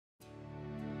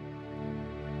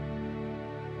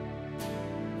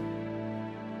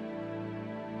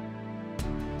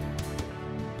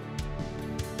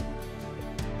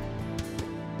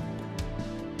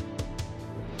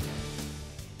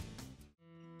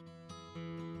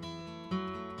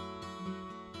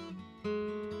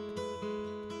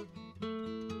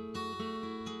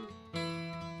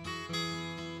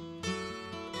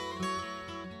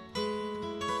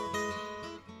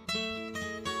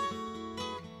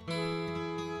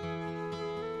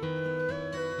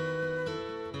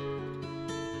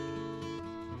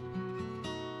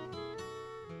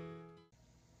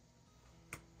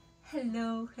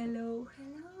Hello, hello,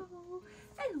 hello,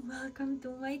 and welcome to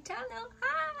my channel.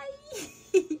 Hi!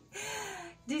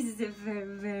 This is a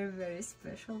very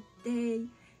special day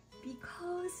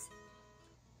because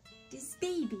this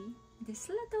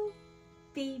little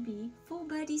baby full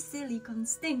body silicone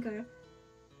stinker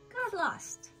got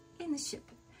lost in the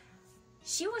shipping.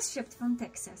 She was shipped from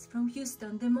Texas, from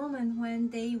Houston, the moment when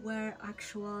they were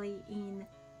actually in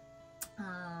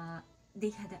they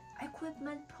had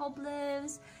equipment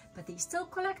problems, but they still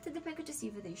collected the packages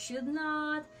even they should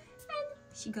not, and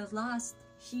she got lost.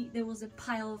 There was a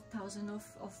pile of thousands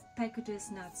of packages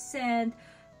not sent,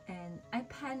 and I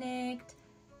panicked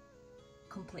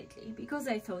completely because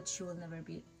I thought she will never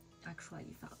be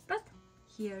actually found. But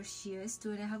here she is,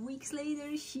 2.5 weeks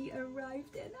later. She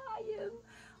arrived and I am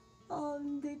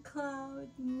on the cloud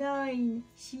 9.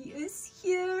 She is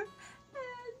here,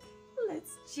 and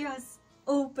let's just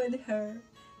open her.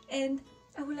 And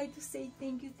I would like to say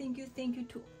thank you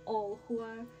to all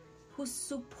who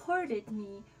supported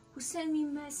me, who sent me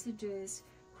messages,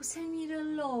 who sent me the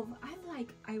love.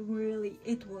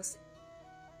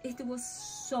 It was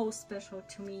so special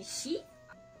to me. She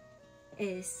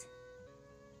is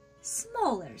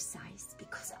smaller size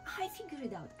because I figured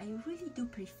it out. I really do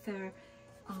prefer,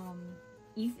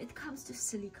 if it comes to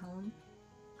silicone,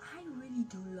 I really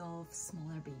do love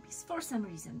smaller babies for some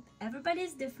reason. Everybody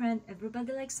is different,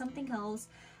 everybody likes something else.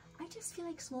 I just feel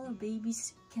like smaller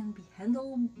babies can be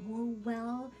handled more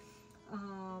well,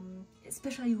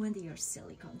 especially when they are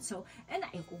silicone. So, and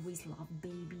I always love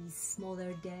babies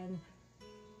smaller than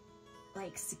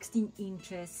like 16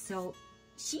 inches. So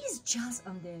she's just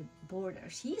on the border.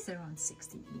 She's around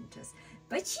 16 inches,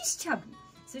 but she's chubby.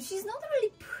 So she's not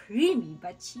really preemie,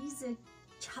 but she's a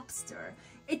chubster.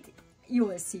 You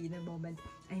will see in a moment.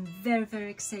 I'm very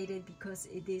excited because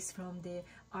it is from the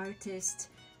artist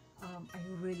I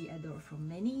really adore for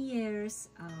many years.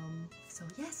 So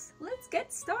yes, let's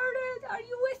get started. Are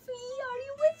you with me? Are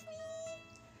you with me?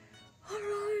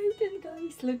 Alright, and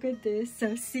guys, look at this.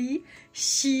 So see,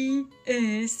 she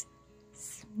is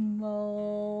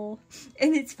small.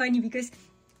 And it's funny because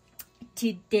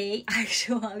today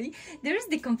actually there's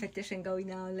the competition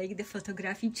going on, like the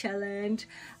photography challenge.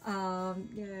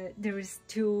 There is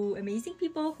 2 amazing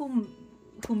people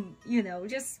whom you know,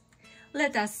 just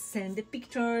let us send the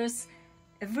pictures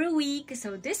every week.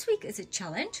 So this week is a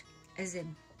challenge, as a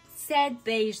sad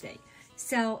beige day.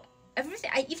 So everything,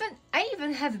 I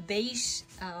even have beige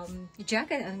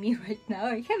jacket on me right now.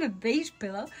 I have a beige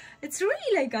pillow. It's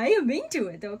really like I am into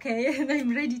it, okay? And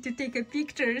I'm ready to take a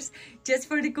pictures just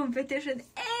for the competition.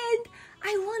 And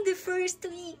I won the first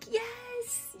week.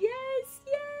 Yes!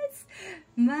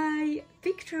 My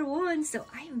picture won, so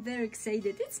I am very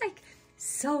excited. It's like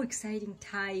so exciting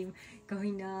time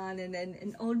going on,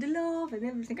 and all the love and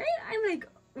everything. I'm like,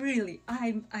 really,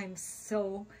 I'm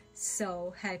so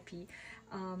happy.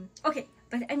 Okay,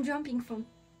 but I'm jumping from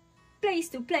place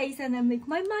to place, and I'm like,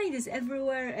 my mind is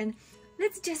everywhere, and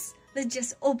let's just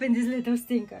open this little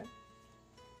stinker.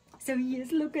 So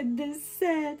yes, look at this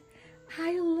set.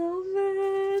 I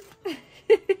love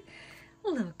it.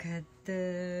 Look at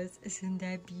this. Isn't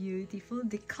that beautiful?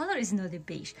 The color is not a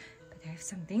beige, but I have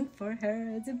something for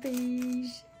her as a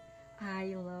beige.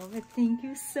 I love it. Thank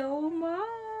you so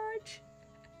much.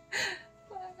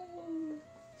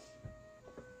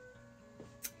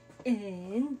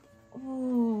 And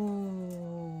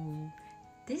oh,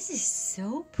 this is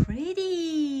so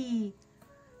pretty.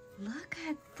 Look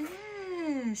at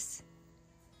this.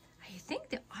 I think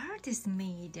the artist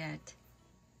made it.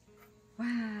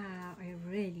 Wow, I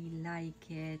really like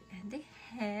it. And the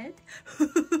head.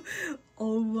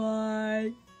 Oh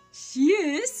my, she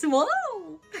is small.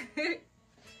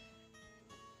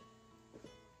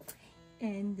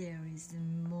 And there is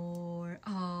more.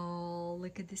 Oh,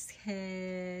 look at this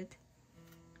head.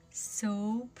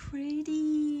 So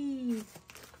pretty.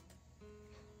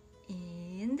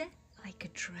 And like a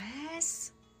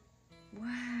dress.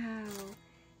 Wow.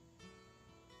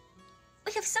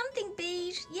 We have something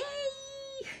beige. Yay!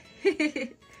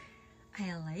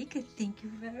 I like it. Thank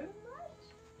you very much.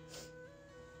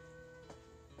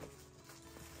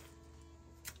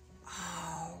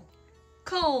 Oh,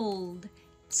 cold.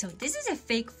 So this is a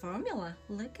fake formula.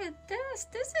 Look at this.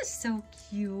 This is so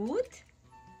cute.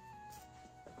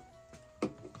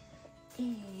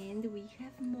 And we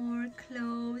have more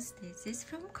clothes. This is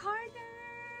from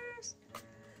Corners.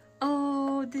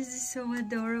 Oh, this is so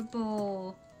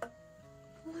adorable.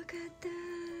 Look at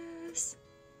this.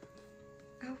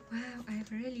 Oh wow, I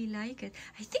really like it.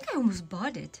 I think I almost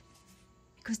bought it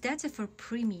because that's for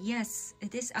preemie. Yes,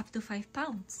 it is up to 5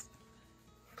 pounds.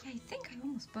 Yeah, I think I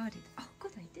almost bought it. Oh,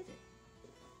 good, I did it.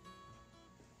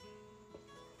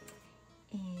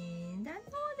 And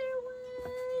another one.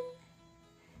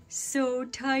 So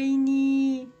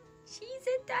tiny. She's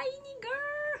a tiny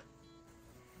girl.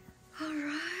 All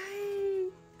right.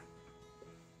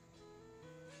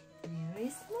 There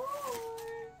is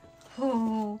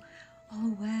more. Oh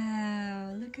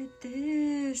wow, look at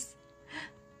this.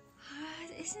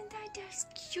 Isn't that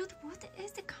just cute? What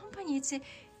is the company? It's a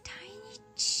Tiny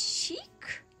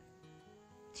Chic.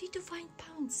 3 to 5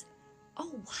 pounds.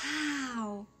 Oh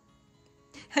wow.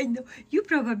 I know, you're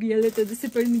probably a little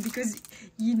disappointed because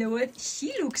you know what?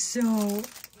 She looks so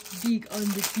big on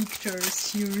the pictures.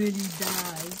 She really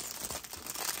does.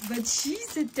 But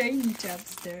she's a tiny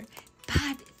chapster.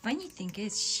 But funny thing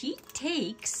is, she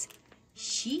takes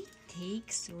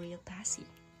real passy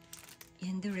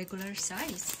in the regular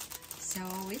size. So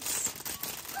it's,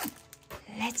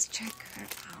 let's check her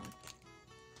out.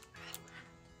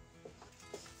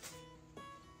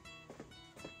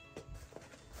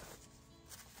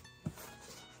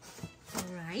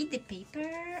 Alright, the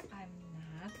paper I'm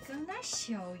not gonna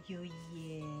show you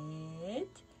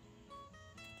yet.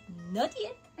 Not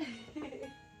yet. Not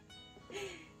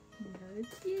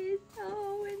yet.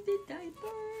 Oh, and the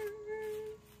diaper.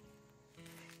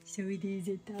 So it is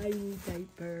a tiny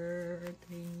diaper.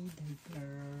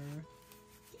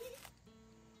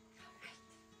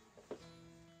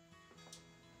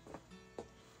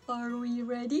 Are we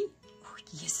ready? Oh,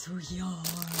 yes, we are.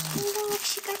 Look,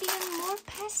 she got even more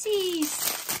passies.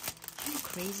 I'm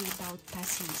crazy about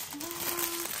passies.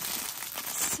 Look,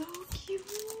 so cute.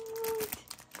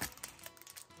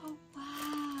 Oh,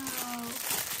 wow.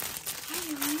 I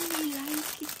really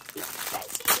like it. The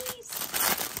passies.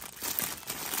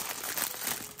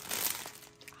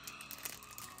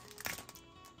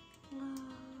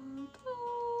 Look.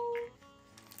 Oh.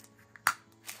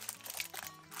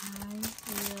 I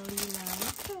really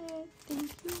like it.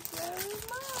 Thank you very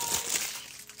much.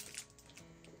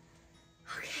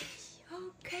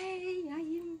 Okay, I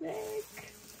am back.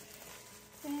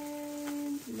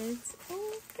 And let's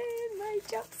open my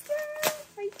chopster,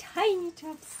 my tiny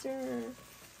chopster.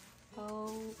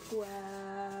 Oh,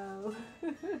 wow.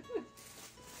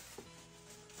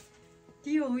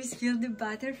 Do you always feel the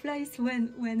butterflies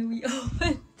when we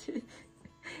open it?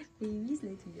 Babies,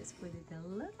 let me just put it a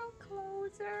little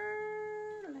closer.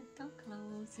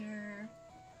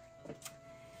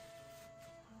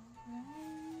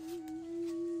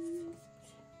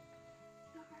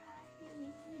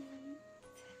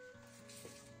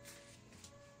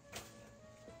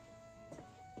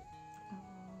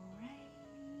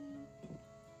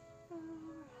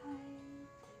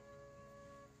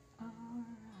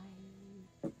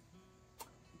 Alright.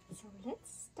 So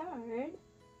let's start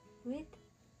with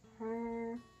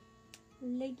her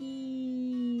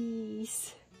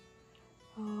leggies.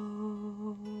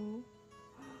 Oh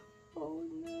no,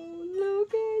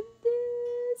 look at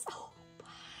this. Oh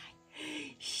my,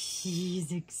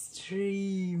 she's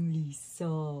extremely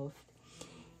soft.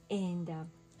 And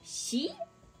she's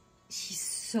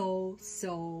so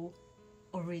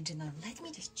original. Let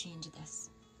me just change this.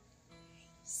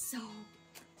 So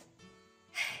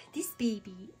this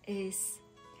baby is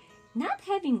not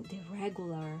having the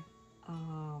regular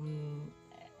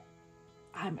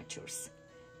armatures.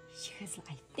 She has,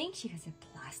 I think she has a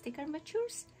plastic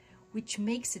armatures, which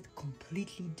makes it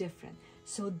completely different.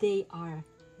 So they are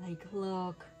like,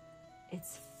 look,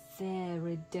 it's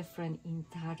very different in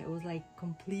touch. I was like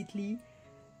completely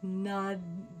not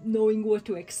knowing what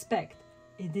to expect.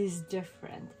 It is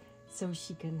different. So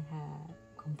she can have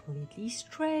completely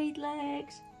straight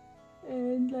legs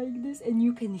and like this, and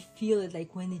you can feel it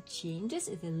like when it changes,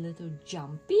 it's a little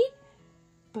jumpy,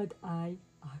 but I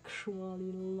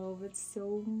actually love it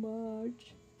so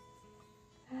much.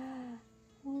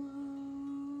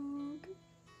 Look.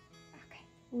 Okay,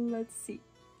 let's see.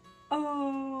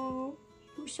 Oh,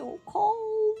 you're so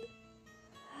cold.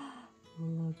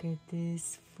 Look at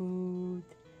this food.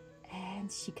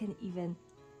 And she can even,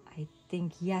 I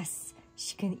think, yes,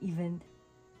 she can even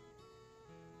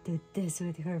do this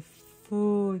with her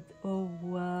food. Oh,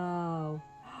 wow.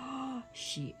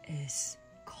 She is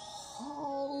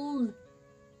cold.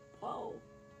 Wow.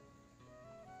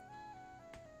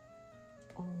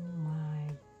 Oh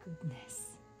my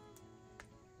goodness.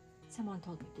 Someone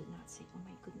told me to not say, oh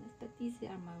my goodness, but these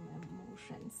are my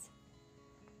emotions.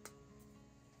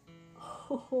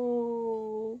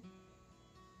 Oh,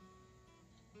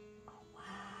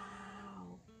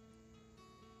 wow.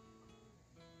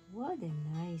 What a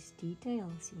nice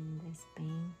details in this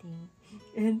painting.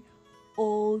 And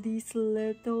all these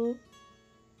little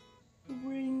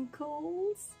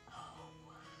wrinkles. Oh,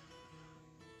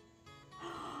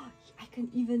 wow. I can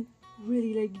even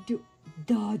really like do,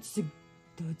 that's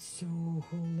so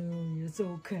hilarious,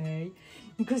 okay?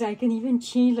 Because I can even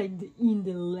change like in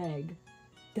the leg.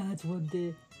 That's what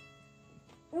the,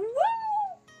 woo!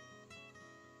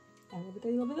 I love it, I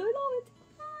love it, I love it.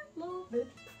 I love it.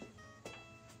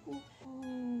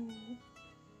 Oh.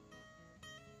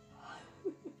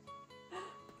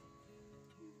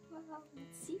 Wow,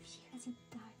 let's see if she has a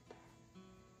diaper.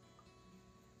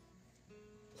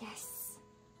 Yes.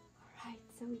 Alright,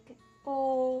 so we can,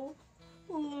 oh,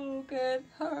 look at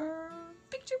her.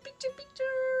 Picture, picture,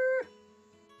 picture.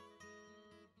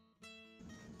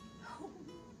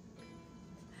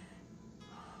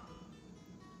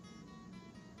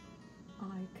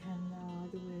 I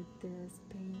cannot with this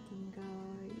painting,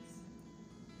 guys.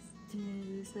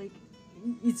 It's like,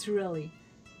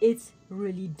 it's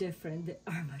really different. The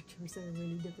armatures are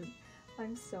really different.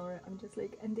 I'm sorry, I'm just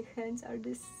like, and the hands are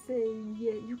the same.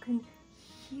 Yeah, you can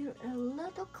hear a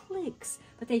lot of clicks,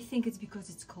 but I think it's because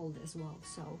it's cold as well,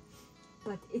 so,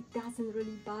 but it doesn't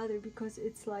really bother because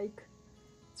it's like,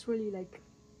 it's really like,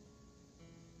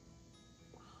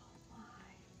 oh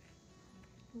my,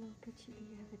 look at you. Do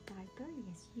you have a diaper?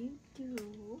 Yes, you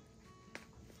do.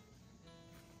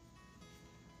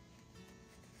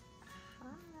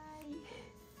 Hi.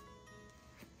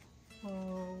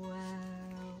 Oh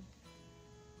wow.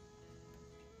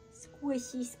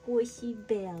 Squishy, squishy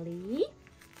belly.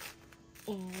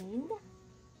 And,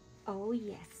 oh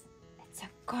yes, it's a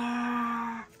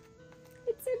girl.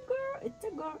 It's a girl, it's a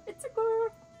girl, it's a girl.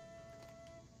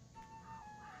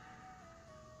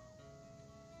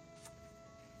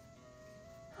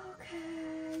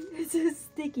 Okay, it's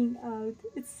just sticking out.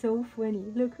 It's so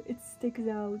funny. Look, it sticks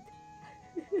out.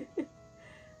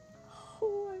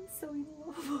 Oh, I'm so in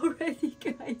love already,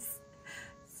 guys.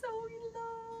 So in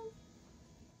love.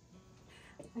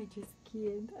 I just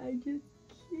can't. I just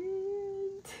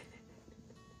can't.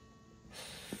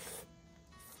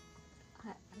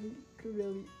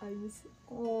 I'm so,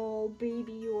 oh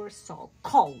baby, you're so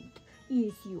cold.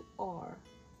 Yes, you are.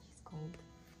 She's cold.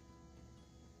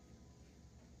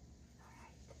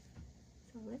 Alright.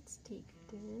 So let's take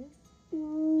this. Ooh.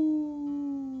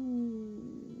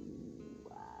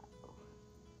 Wow.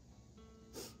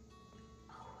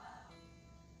 Oh wow.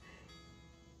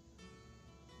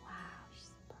 Wow,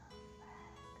 she's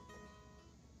perfect.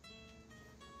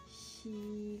 She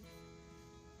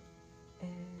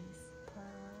is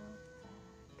perfect.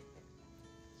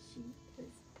 She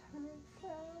is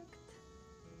perfect.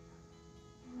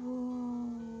 Whoa.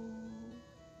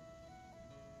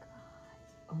 Guys,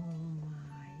 oh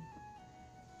my.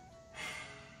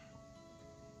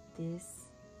 This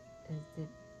is the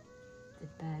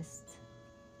best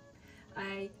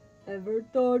I ever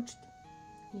touched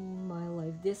in my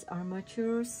life. These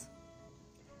armatures,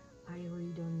 I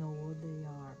really don't know what they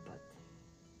are, but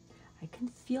I can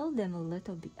feel them a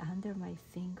little bit under my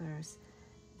fingers,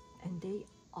 and they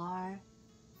are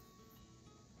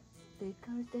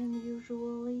thicker than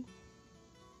usually,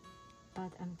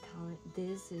 but I'm telling,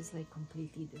 this is like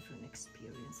completely different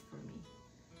experience for me.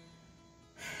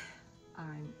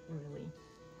 I'm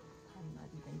not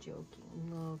even joking.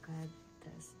 Look at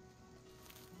this.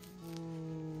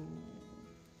 Whoa,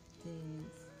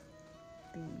 this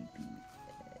baby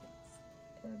is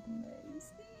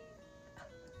amazing.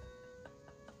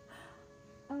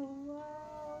 Oh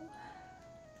wow.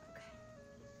 Okay.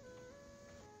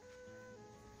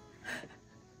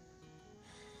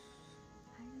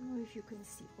 I don't know if you can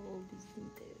see all these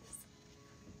details,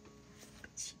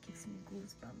 but she gives me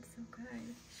goosebumps, okay?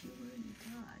 She really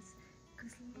does.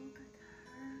 Because look at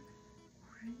her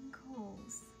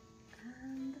wrinkles,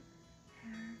 and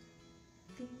her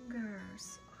fingers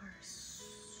are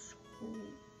so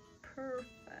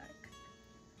perfect.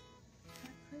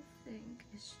 Everything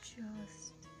is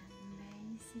just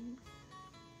amazing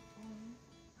on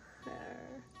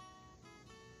her.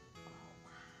 Oh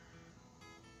wow.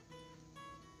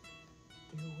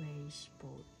 The way she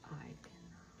pulled, I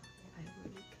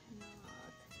really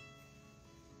cannot.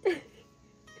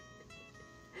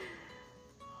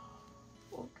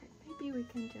 Okay, maybe we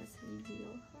can just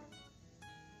reveal her.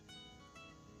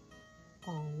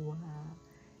 Oh wow.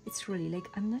 It's really like,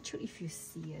 I'm not sure if you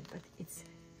see it, but it's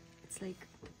like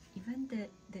even the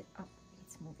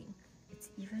it's moving. It's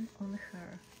even on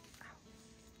her. Ow.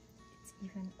 It's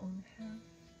even on her.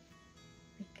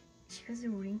 Like, she has the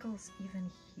wrinkles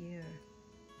even here.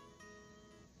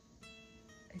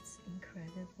 It's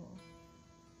incredible.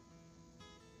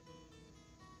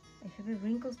 I have the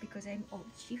wrinkles because I'm old.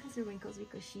 She has the wrinkles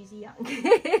because she's young.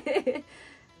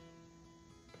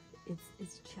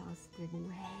 It's just the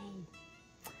way.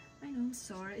 I know, I'm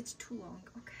sorry. It's too long.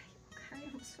 Okay,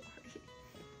 I'm sorry.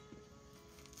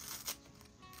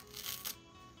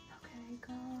 Okay,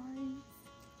 guys.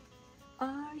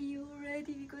 Are you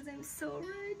ready? Because I'm so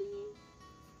ready.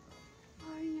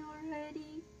 Are you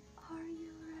ready? Are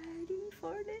you ready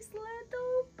for this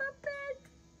little puppet?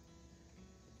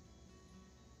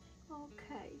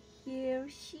 Okay, here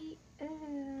she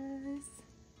is.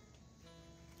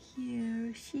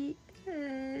 Here she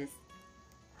is.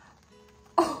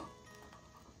 Oh!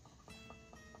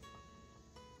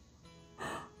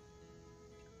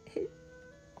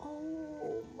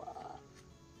 Oh my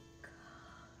gosh.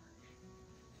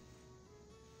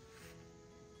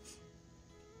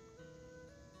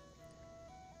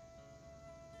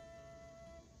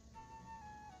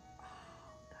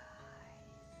 Oh, guys.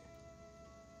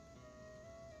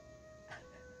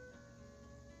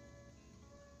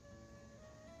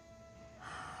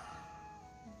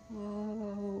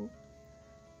 Wow.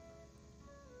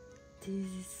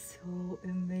 This is so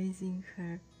amazing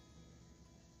hair.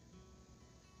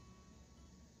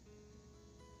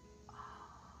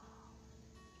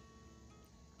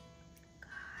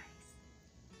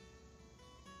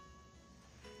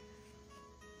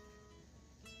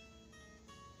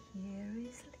 Here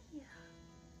is Leah.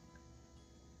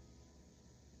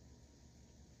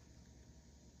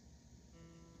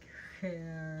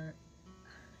 Her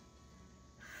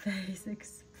face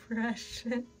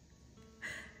expression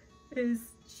is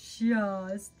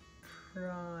just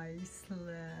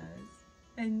priceless.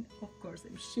 And of course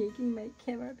I'm shaking my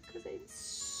camera because I'm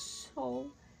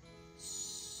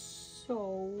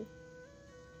so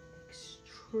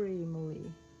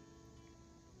extremely.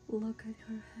 Look at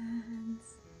her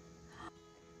hands.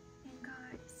 And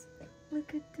guys,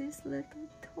 look at this little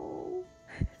toe.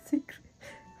 It's like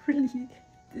really,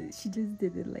 she just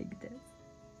did it like this.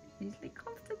 She's like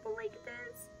comfortable like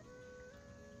this.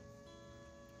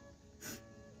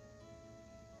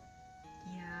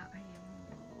 Yeah, I am in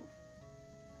love.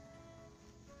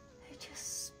 I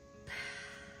just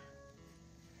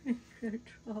her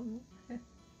trouble.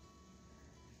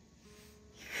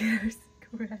 Hair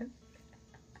scrap.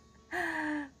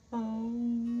 Oh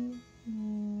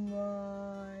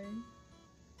my.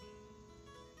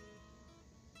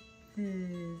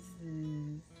 This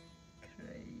is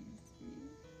crazy.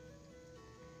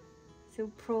 So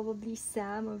probably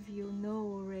some of you know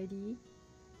already.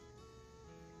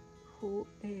 Who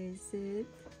is it?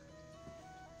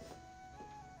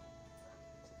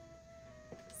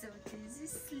 So this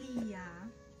is LEA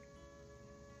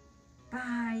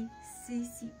by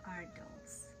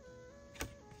Ardles.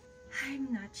 I'm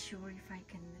not sure if I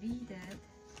can read it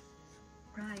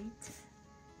right.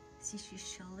 This is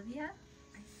Szilvia,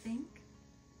 I think.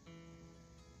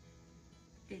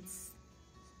 It's,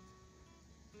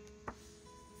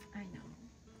 I know.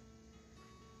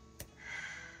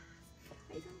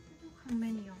 I don't know how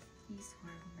many of these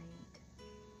were made.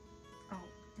 Oh,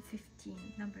 the 15,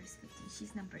 number is 15,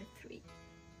 she's number 3.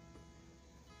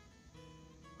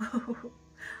 Oh,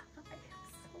 I am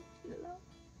so in love.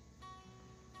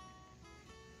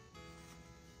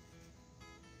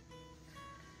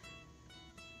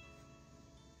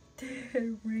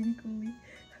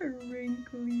 Her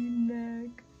wrinkly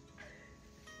neck.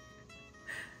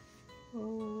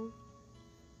 Oh,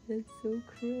 that's so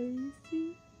crazy.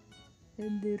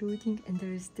 And the rooting, and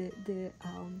there's the I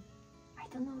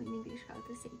don't know in English how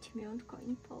to say ćmiątko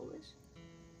in Polish.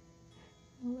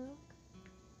 Look.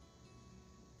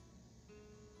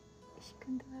 She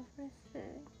can do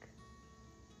everything.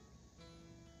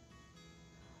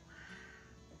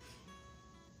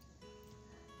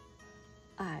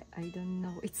 I don't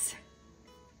know.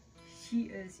 She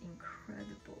is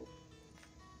incredible.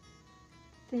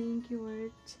 Thank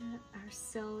you,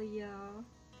 Arcelia.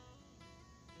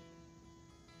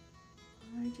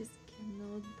 I just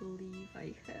cannot believe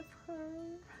I have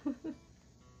her.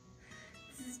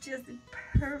 This is just the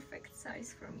perfect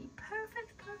size for me.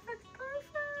 Perfect, perfect,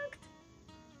 perfect.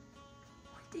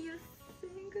 What do you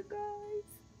think, guys?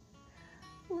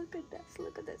 Look at this,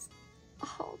 look at this.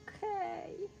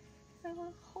 Okay, I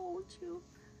will hold you.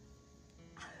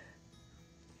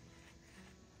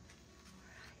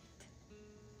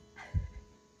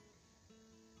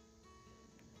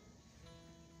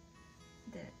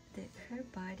 Her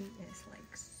body is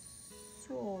like so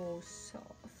so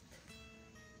soft.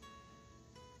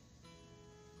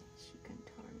 She can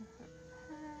turn her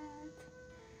head.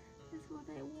 That's what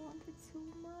I wanted so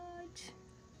much.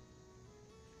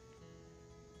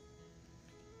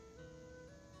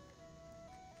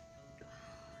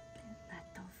 A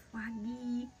lot of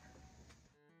waggy.